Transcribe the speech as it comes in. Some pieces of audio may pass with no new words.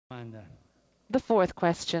domanda. The fourth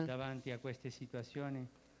question. Davanti a queste situazioni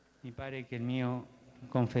mi pare che il mio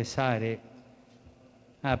confessare,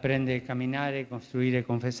 apprendere, camminare, costruire,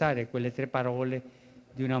 confessare, quelle 3 parole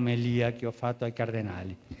di un'omelia che ho fatto ai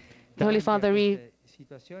cardinali. The Holy Davanti a Father queste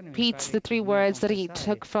situazioni mi repeats pare the che il 3 mio words that he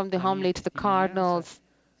confessare, took from the la mia homily to the testimonianza cardinals.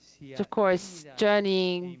 sia Of course, timida e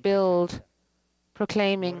journeying, build, imprecisa.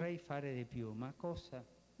 proclaiming. Vorrei fare di più, ma cosa?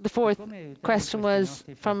 The E fourth come aiutare question questi was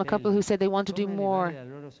nostri from a couple fratelli? who said they want to do Come more, arrivare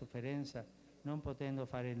alla loro sofferenza non potendo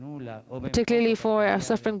fare nulla o ben particularly poco per for our cambiare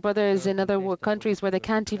suffering il brothers loro in other contesto countries where they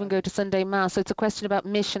can't even politico-sociale? go to Sunday Mass. So it's a question about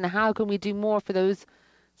mission. How can we do more for those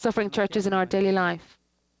suffering Non churches in siamo our daily evangelici. life?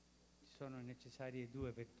 Sono necessarie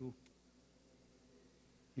 2 virtù: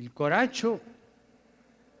 il coraggio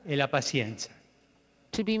e la pazienza.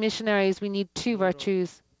 To be missionaries, we need 2 Loro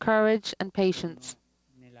virtues, courage and patience.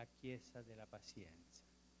 sono nella chiesa della pazienza.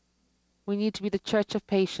 We need to be the church of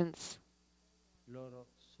patience. Loro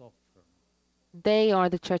soffrono. They are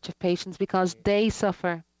the church of patience because they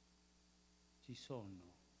suffer. Ci sono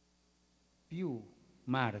più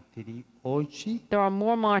martiri oggi There are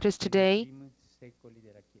more martyrs che nei today primi secoli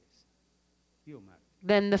della Chiesa. Più martiri.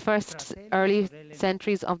 than the first early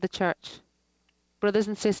centuries of the church. Brothers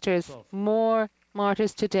and sisters, more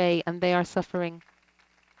martyrs today, and they are suffering.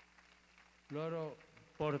 Loro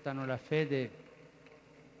portano la fede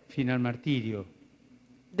fino al martirio,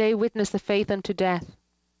 They witness the faith unto death,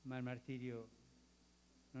 ma il martirio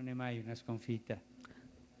non è mai una sconfitta.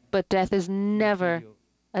 but death is Il never martirio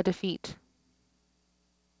a defeat.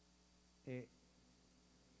 è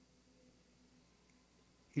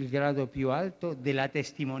il grado più alto della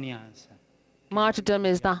testimonianza. Martyrdom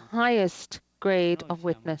is the highest grade Noi of siamo in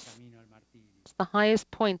witness. cammino al martirio. It's the highest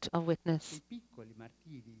point of witness. I piccoli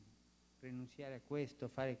martiri, rinunziare a questo,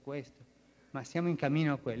 fare questo, ma siamo in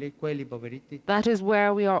cammino a quelli poveretti. That is where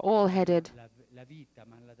we are all headed. La vita,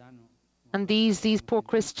 ma la danno. And these poor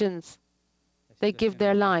Christians, they give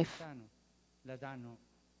their life, La danno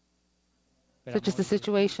per such as the amore di Gesù,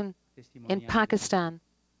 situation in testimoniando. Pakistan.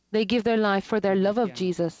 They give their life for their love of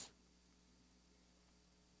Jesus.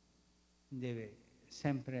 Deve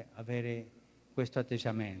sempre avere questo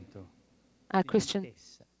atteggiamento A di Christian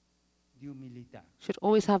lentezza, di umilità, should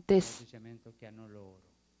always have this l'atteggiamento che hanno loro.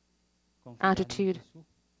 Confidare in attitude Gesù,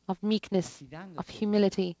 of meekness, affidandosi of a Gesù.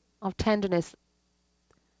 humility, of tenderness,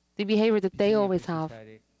 the behavior that they Bisogna always have.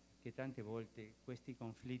 precisare che tante volte questi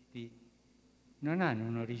conflitti non hanno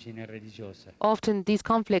un'origine religiosa. Often these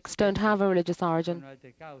conflicts don't have a religious origin. Sono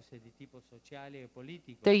altre cause di tipo sociale e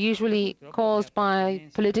politico. They're usually Purtroppo caused le by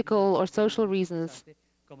appartenenze political or religiose social vengono reasons. usate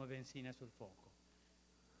come benzina sul fuoco.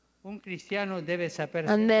 Un cristiano deve saper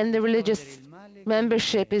And then the sempre religious rispondere il male con il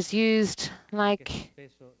membership bene, is used like perché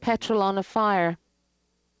spesso è petrol on a fire.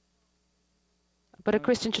 But a Noi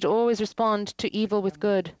Christian should always respond to evil with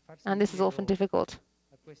good, and this is often difficult.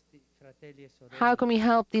 a questi fratelli e sorelle How can we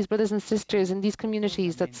help these brothers and sisters in these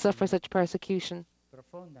communities that suffer such persecution?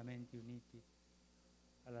 profondamente uniti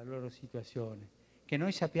alla loro situazione, che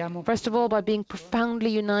noi sappiamo First of all, by being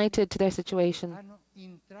profoundly united to their situation. hanno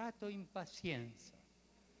entrato in pazienza.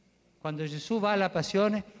 Quando Gesù va alla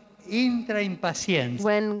passione, entra in pazienza.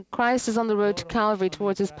 When Christ is on the road to Calvary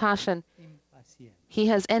towards his passion, In pazienza. he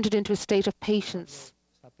has entered into a state of patience.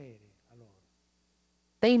 Sapere allora.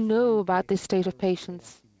 They know about this state of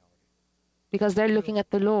patience because they're looking at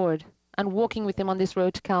the Lord and walking with him on this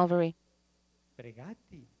road to Calvary.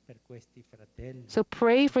 Pregati per questi fratelli. So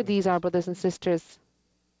pray for these, our brothers and sisters.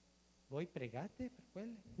 Voi pregate per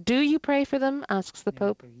quelli? Do you pray for them? Asks the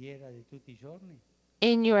Nella Pope. preghiera di tutti i giorni?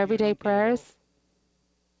 In your everyday prayers?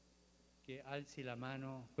 Che alzi la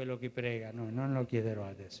mano quello che prega. No, non lo chiederò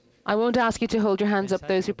adesso. I won't ask you to hold your hands up,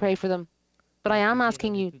 those who pray for them. But I am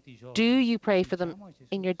asking you, do you pray for them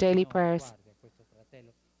in your daily prayers?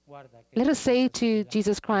 Let us say to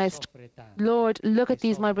Jesus Christ, Lord, look at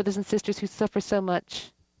these, my brothers and sisters who suffer so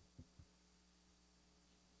much.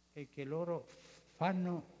 E che loro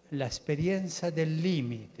fanno l'esperienza del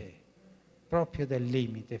limite, proprio del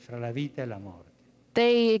limite fra la vita e la morte.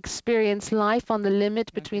 They experience life on the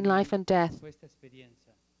limit between life and death. Questa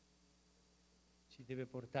esperienza ci deve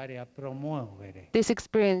portare a promuovere This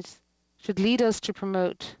experience should lead us to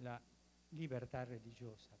promote la libertà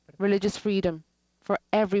religiosa per religious freedom for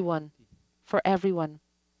everyone, for everyone.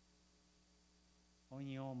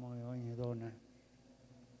 ogni uomo e ogni donna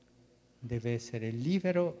deve essere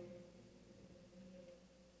libero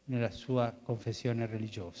nella sua confessione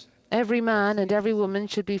religiosa. Every man and every woman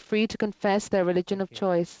should be free to confess their religion of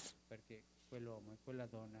choice. Perché quell'uomo e quella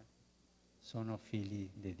donna sono figli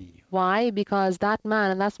di Dio. Why? Because that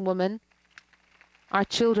man and that woman are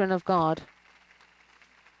children of God.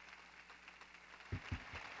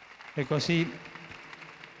 E così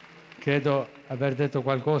credo aver detto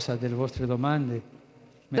qualcosa delle vostre domande.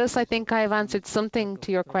 Thus, I think I have answered something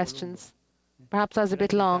to your questions. Perhaps I was a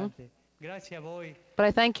bit long, Grazie a voi but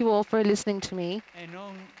I thank you all for listening to me. e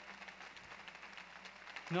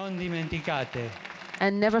non dimenticate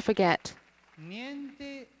And never forget,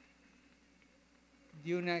 niente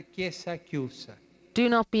di una chiesa chiusa. do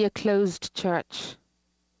not be a closed church.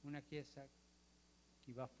 Una chiesa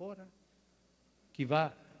chi va fuori, chi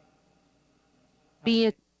va Be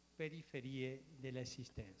alle periferie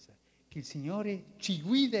dell'esistenza. Che il Signore ci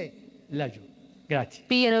guidi laggiù. Grazie.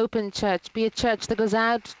 Be an open church. Be a church that goes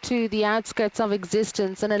out to the outskirts of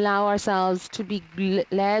existence and allow ourselves to be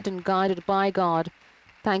led and guided by God.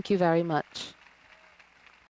 Thank you very much.